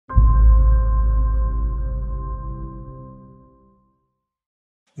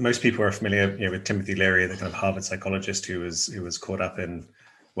most people are familiar, with Timothy Leary, the kind of Harvard psychologist who was caught up in,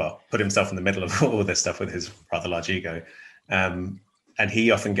 well, put himself in the middle of all this stuff with his rather large ego, and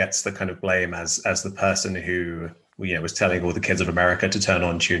he often gets the kind of blame as the person who was telling all the kids of America to turn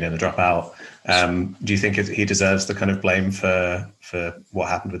on, tune in, and drop out. Do you think he deserves the kind of blame for what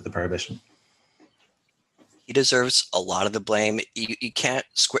happened with the prohibition? He deserves a lot of the blame. You can't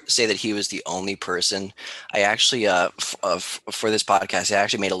say that he was the only person. I actually, for this podcast, I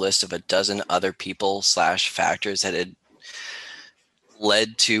actually made a list of a dozen other people / factors that had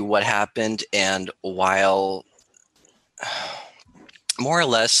led to what happened. And while more or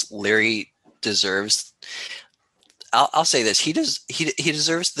less Leary deserves, I'll say this: he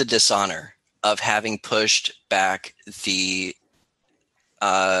deserves the dishonor of having pushed back the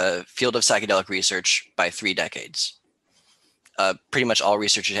field of psychedelic research by 3 decades. Pretty much all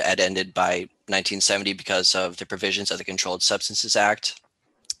research had ended by 1970 because of the provisions of the Controlled Substances Act.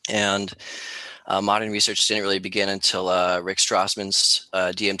 And modern research didn't really begin until Rick Strassman's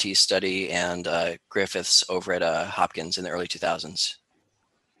DMT study and Griffith's over at Hopkins in the early 2000s.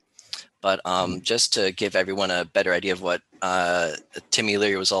 But just to give everyone a better idea of what Timmy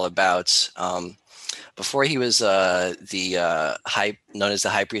Leary was all about, before he was known as the high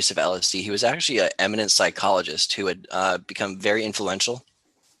priest of LSD, he was actually an eminent psychologist who had become very influential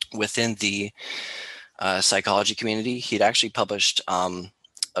within the psychology community. He'd actually published a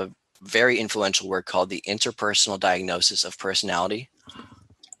very influential work called The Interpersonal Diagnosis of Personality,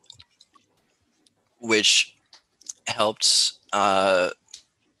 which helped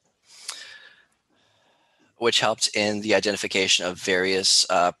in the identification of various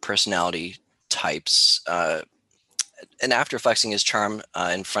personality types. And after flexing his charm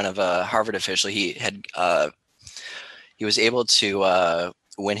in front of a Harvard official, he was able to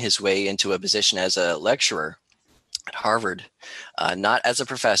win his way into a position as a lecturer at Harvard, not as a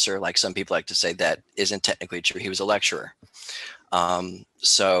professor, like some people like to say. That isn't technically true. He was a lecturer.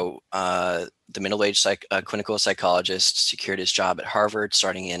 So the middle-aged clinical psychologist secured his job at Harvard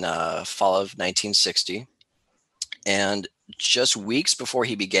starting in fall of 1960. And just weeks before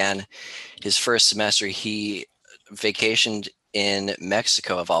he began his first semester, he vacationed in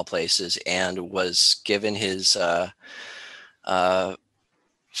Mexico, of all places, and was given his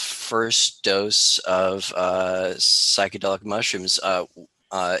first dose of psychedelic mushrooms.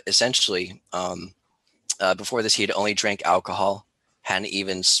 Essentially, before this, he had only drank alcohol, hadn't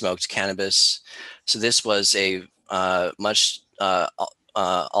even smoked cannabis. So this was a much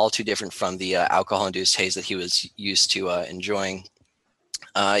all too different from the alcohol-induced haze that he was used to enjoying.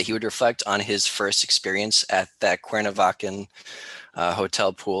 He would reflect on his first experience at that Cuernavacan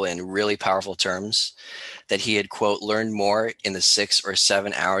hotel pool in really powerful terms, that he had, quote, learned more in the 6 or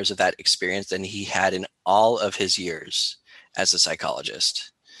 7 hours of that experience than he had in all of his years as a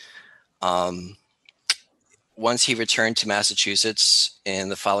psychologist. Once he returned to Massachusetts in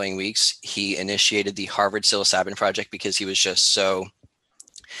the following weeks, he initiated the Harvard Psilocybin Project because he was just so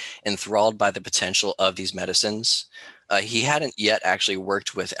enthralled by the potential of these medicines. He hadn't yet actually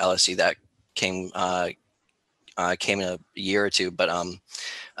worked with LSD. That came in a year or two, but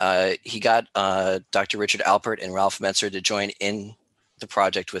he got Dr. Richard Alpert and Ralph Metzer to join in the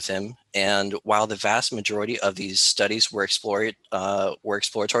project with him. And while the vast majority of these studies were exploratory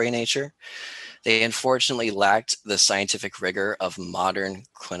in nature, they unfortunately lacked the scientific rigor of modern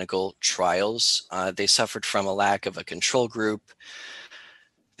clinical trials. They suffered from a lack of a control group.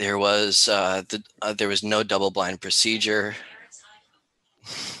 There was no double-blind procedure,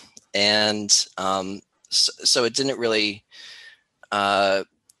 and so it didn't really.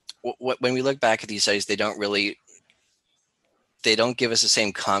 When we look back at these studies, they don't give us the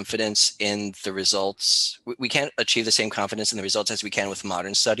same confidence in the results. We can't achieve the same confidence in the results as we can with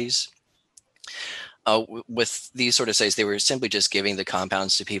modern studies. With these sort of studies, they were simply just giving the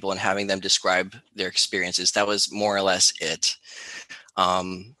compounds to people and having them describe their experiences. That was more or less it.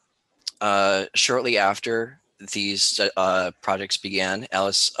 Shortly after these projects began,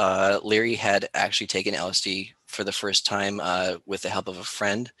 Leary had actually taken LSD for the first time with the help of a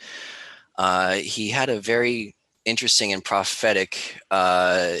friend. He had a very interesting and prophetic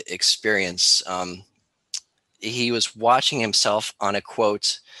experience. He was watching himself on a,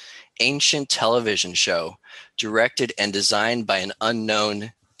 quote, ancient television show directed and designed by an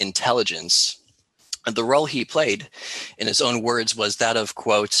unknown intelligence. And the role he played, in his own words, was that of,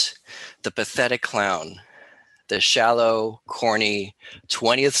 quote, the pathetic clown, the shallow, corny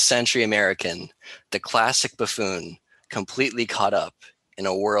 20th century American, the classic buffoon, completely caught up in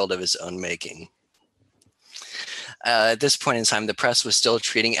a world of his own making. At this point in time, the press was still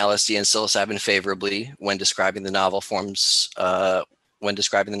treating LSD and psilocybin favorably when describing the novel forms when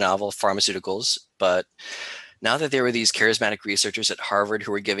describing the novel Pharmaceuticals, but now that there were these charismatic researchers at Harvard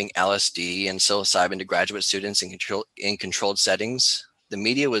who were giving LSD and psilocybin to graduate students in controlled settings, the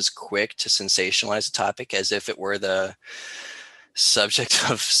media was quick to sensationalize the topic as if it were the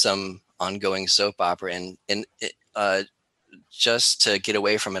subject of some ongoing soap opera, and just to get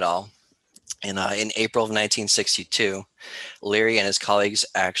away from it all. And in April of 1962, Leary and his colleagues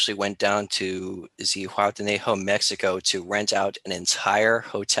actually went down to Zihuatanejo, Mexico, to rent out an entire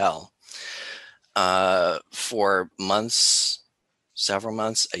hotel for months, several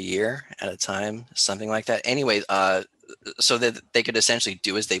months, a year at a time, something like that. Anyway, so that they could essentially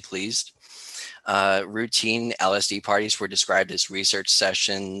do as they pleased. Routine LSD parties were described as research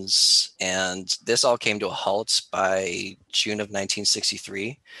sessions, and this all came to a halt by June of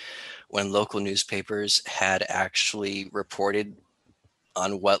 1963, when local newspapers had actually reported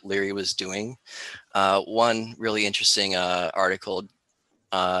on what Leary was doing. One really interesting article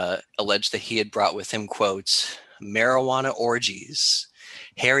alleged that he had brought with him, quote, marijuana orgies,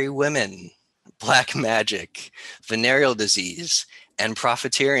 hairy women, black magic, venereal disease, and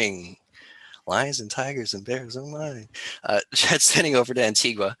profiteering. Lions and tigers and bears, oh my. Jet setting over to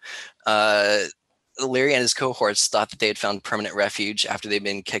Antigua. Leary and his cohorts thought that they had found permanent refuge after they'd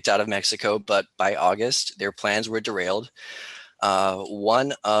been kicked out of Mexico, but by August, their plans were derailed.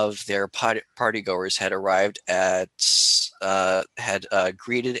 One of their partygoers had arrived had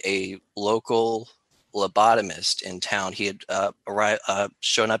greeted a local lobotomist in town. He had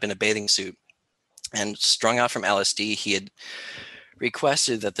shown up in a bathing suit and strung out from LSD. He had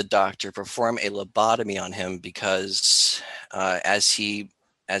requested that the doctor perform a lobotomy on him because, as he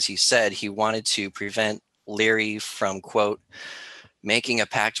said, he wanted to prevent Leary from, quote, making a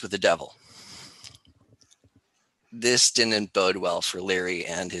pact with the devil. This didn't bode well for Leary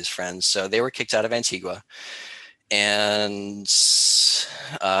and his friends, so they were kicked out of Antigua. And,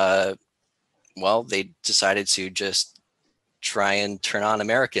 well, they decided to just try and turn on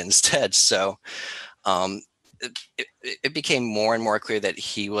America instead. So it became more and more clear that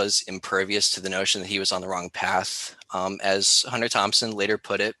he was impervious to the notion that he was on the wrong path. As Hunter Thompson later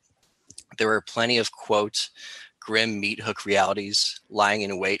put it, there were plenty of, quote, grim meat hook realities lying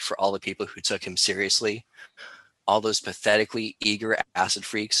in wait for all the people who took him seriously. All those pathetically eager acid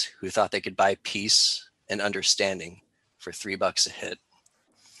freaks who thought they could buy peace and understanding for $3 a hit.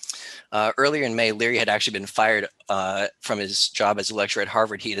 Earlier in May, Leary had actually been fired from his job as a lecturer at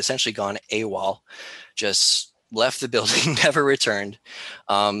Harvard. He had essentially gone AWOL, just left the building, never returned.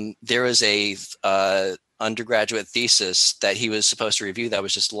 There was a undergraduate thesis that he was supposed to review that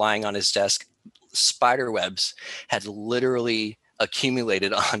was just lying on his desk. Spider webs had literally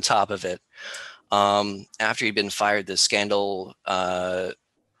accumulated on top of it. After he'd been fired, the scandal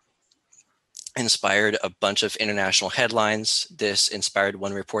inspired a bunch of international headlines. This inspired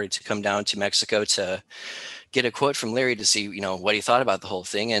one reporter to come down to Mexico to get a quote from Leary to see, what he thought about the whole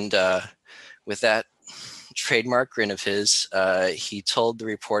thing. And with that trademark grin of his, he told the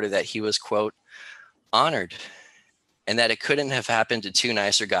reporter that he was, quote, honored, and that it couldn't have happened to two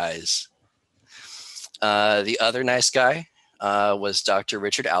nicer guys. The other nice guy was Dr.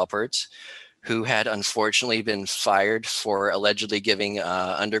 Richard Alpert, who had unfortunately been fired for allegedly giving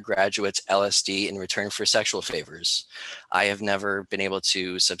undergraduates LSD in return for sexual favors. I have never been able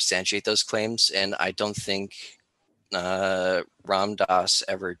to substantiate those claims, and I don't think Ram Dass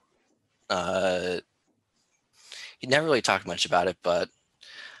ever, he never really talked much about it, but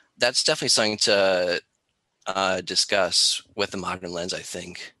that's definitely something to discuss with the modern lens, I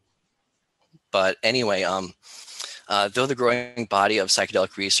think. But anyway, though the growing body of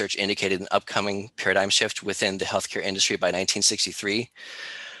psychedelic research indicated an upcoming paradigm shift within the healthcare industry by 1963,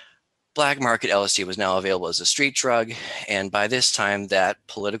 black market LSD was now available as a street drug. And by this time, that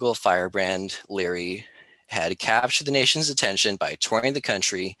political firebrand, Leary, had captured the nation's attention by touring the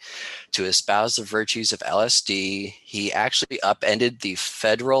country to espouse the virtues of LSD. He actually upended the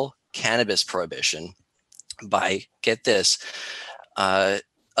federal cannabis prohibition by, get this,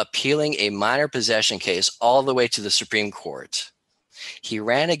 appealing a minor possession case all the way to the Supreme Court. He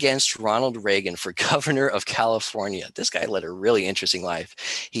ran against Ronald Reagan for governor of California. This guy led a really interesting life.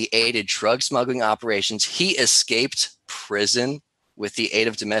 He aided drug smuggling operations. He escaped prison with the aid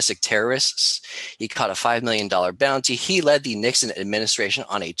of domestic terrorists. He caught a $5 million bounty. He led the Nixon administration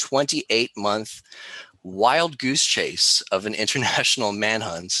on a 28-month wild goose chase of an international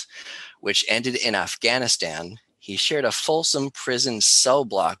manhunt, which ended in Afghanistan. He shared a Folsom prison cell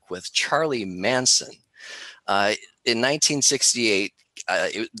block with Charlie Manson. In 1968,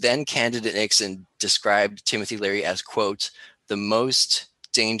 then candidate Nixon described Timothy Leary as, quote, the most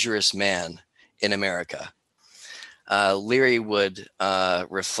dangerous man in America. Leary would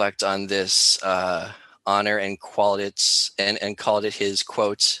reflect on this honor and called it his,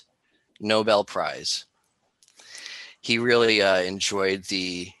 quote, Nobel Prize. He really enjoyed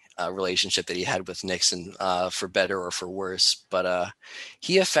the relationship that he had with Nixon, for better or for worse, but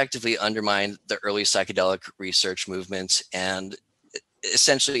he effectively undermined the early psychedelic research movement and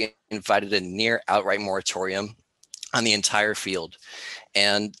essentially invited a near outright moratorium on the entire field.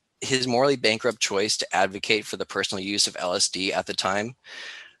 And his morally bankrupt choice to advocate for the personal use of LSD at the time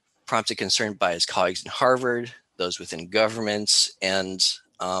prompted concern by his colleagues in Harvard, those within governments, and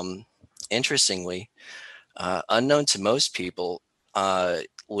interestingly, unknown to most people,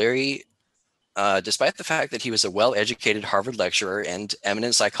 Leary, despite the fact that he was a well-educated Harvard lecturer and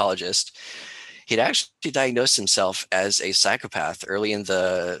eminent psychologist, he'd actually diagnosed himself as a psychopath early in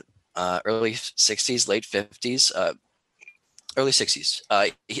the early 60s, late 50s, early 60s.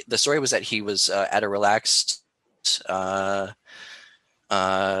 The story was that he was at a relaxed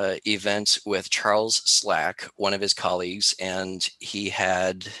event with Charles Slack, one of his colleagues, and he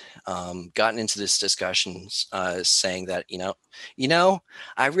had gotten into this discussion saying that,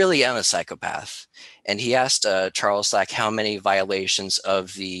 I really am a psychopath. And he asked Charles Slack how many violations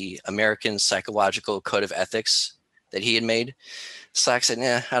of the American Psychological Code of Ethics that he had made. Slack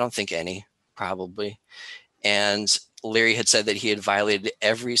said, I don't think any, probably. And Leary had said that he had violated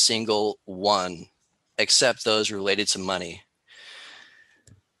every single one except those related to money.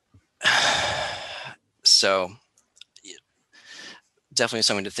 So definitely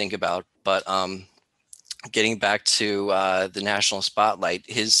something to think about. But getting back to the national spotlight,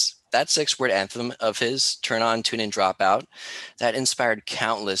 that 6-word anthem of his, Turn On, Tune In, Drop Out, that inspired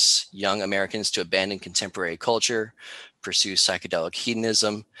countless young Americans to abandon contemporary culture, pursue psychedelic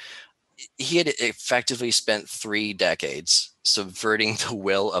hedonism. He had effectively spent 3 decades subverting the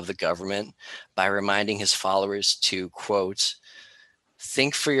will of the government by reminding his followers to, quote,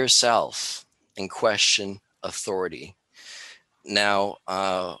 think for yourself and question authority. Now,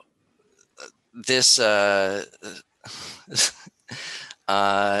 this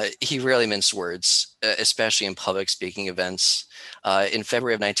he rarely minced words, especially in public speaking events. In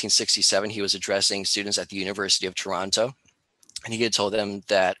February of 1967, he was addressing students at the University of Toronto, and he had told them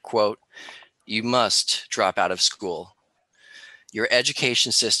that, quote, you must drop out of school. Your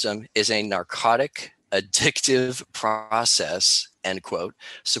education system is a narcotic, addictive process, end quote,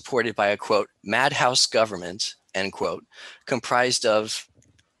 supported by a, quote, madhouse government, end quote, comprised of,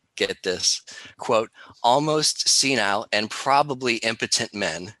 get this, quote, almost senile and probably impotent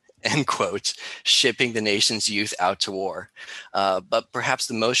men, end quote, shipping the nation's youth out to war. But perhaps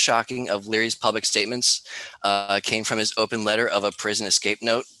the most shocking of Leary's public statements came from his open letter of a prison escape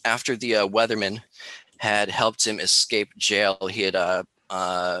note. After the weatherman had helped him escape jail, he had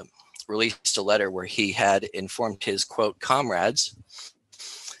released a letter where he had informed his, quote, comrades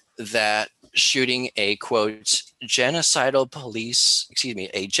that shooting a, quote, genocidal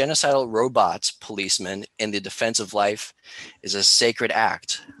robot policeman in the defense of life is a sacred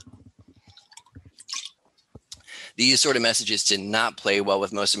act. These sort of messages did not play well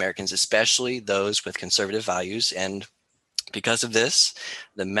with most Americans, especially those with conservative values. And because of this,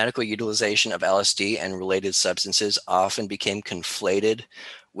 the medical utilization of LSD and related substances often became conflated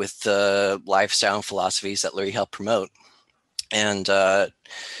with the lifestyle and philosophies that Leary helped promote. And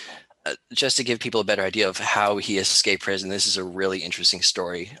just to give people a better idea of how he escaped prison, this is a really interesting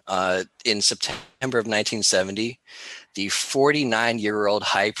story. In September of 1970, the 49-year-old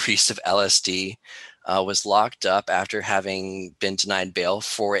high priest of LSD was locked up after having been denied bail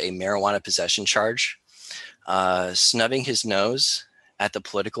for a marijuana possession charge. Snubbing his nose at the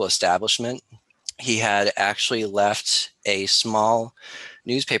political establishment, he had actually left a small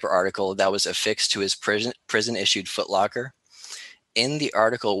newspaper article that was affixed to his prison-issued footlocker. In the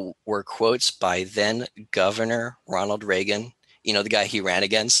article were quotes by then Governor Ronald Reagan, the guy he ran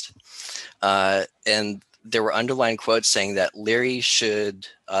against. And there were underlined quotes saying that Leary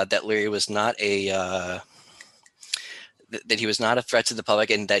was not that he was not a threat to the public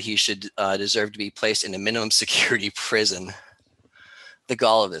and that he should deserve to be placed in a minimum security prison. The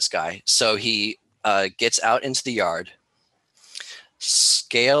gall of this guy. So he gets out into the yard,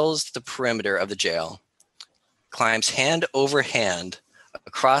 scales the perimeter of the jail, climbs hand over hand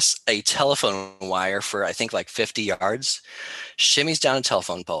across a telephone wire for, I think, like 50 yards, shimmies down a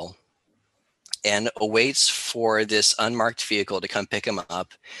telephone pole, and awaits for this unmarked vehicle to come pick him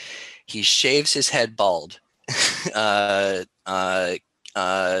up. He shaves his head bald, gets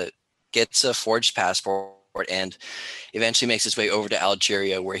a forged passport, and eventually makes his way over to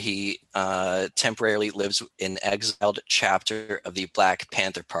Algeria, where he temporarily lives in exiled chapter of the Black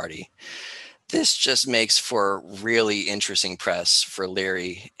Panther Party. this just makes for really interesting press for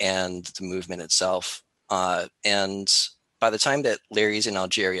Leary and the movement itself. And by the time that Leary's in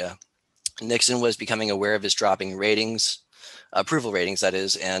Algeria, Nixon was becoming aware of his dropping ratings, approval ratings, that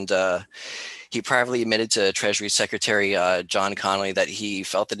is, and he privately admitted to Treasury Secretary John Connally that he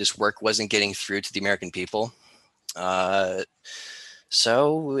felt that his work wasn't getting through to the American people.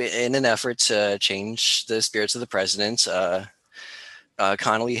 So, in an effort to change the spirits of the president,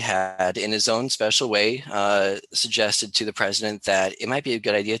 Connally had, in his own special way, suggested to the president that it might be a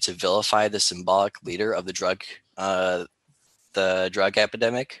good idea to vilify the symbolic leader of the drug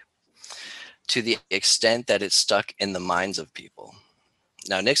epidemic to the extent that it stuck in the minds of people.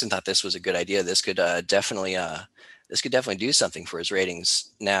 Now, Nixon thought this was a good idea. This could definitely do something for his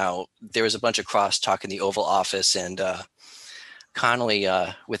ratings. Now, there was a bunch of crosstalk in the Oval Office, and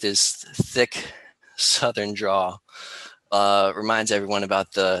Connally, with his thick Southern drawl, reminds everyone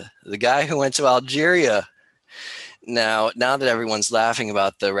about the guy who went to Algeria. Now that everyone's laughing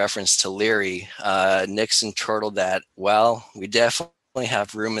about the reference to Leary, Nixon chortled that, well, we definitely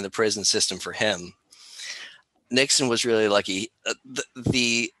have room in the prison system for him. Nixon was really lucky.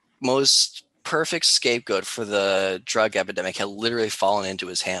 The most perfect scapegoat for the drug epidemic had literally fallen into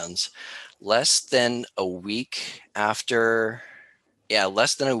his hands. Less than a week after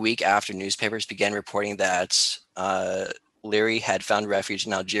newspapers began reporting that Leary had found refuge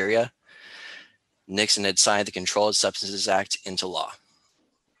in Algeria, Nixon had signed the Controlled Substances Act into law.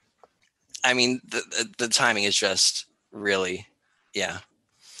 I mean, the timing is just really, yeah.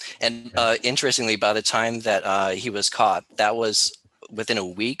 And interestingly, by the time that he was caught, that was within a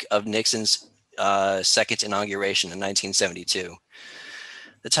week of Nixon's second inauguration in 1972.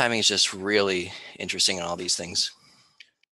 The timing is just really interesting in all these things.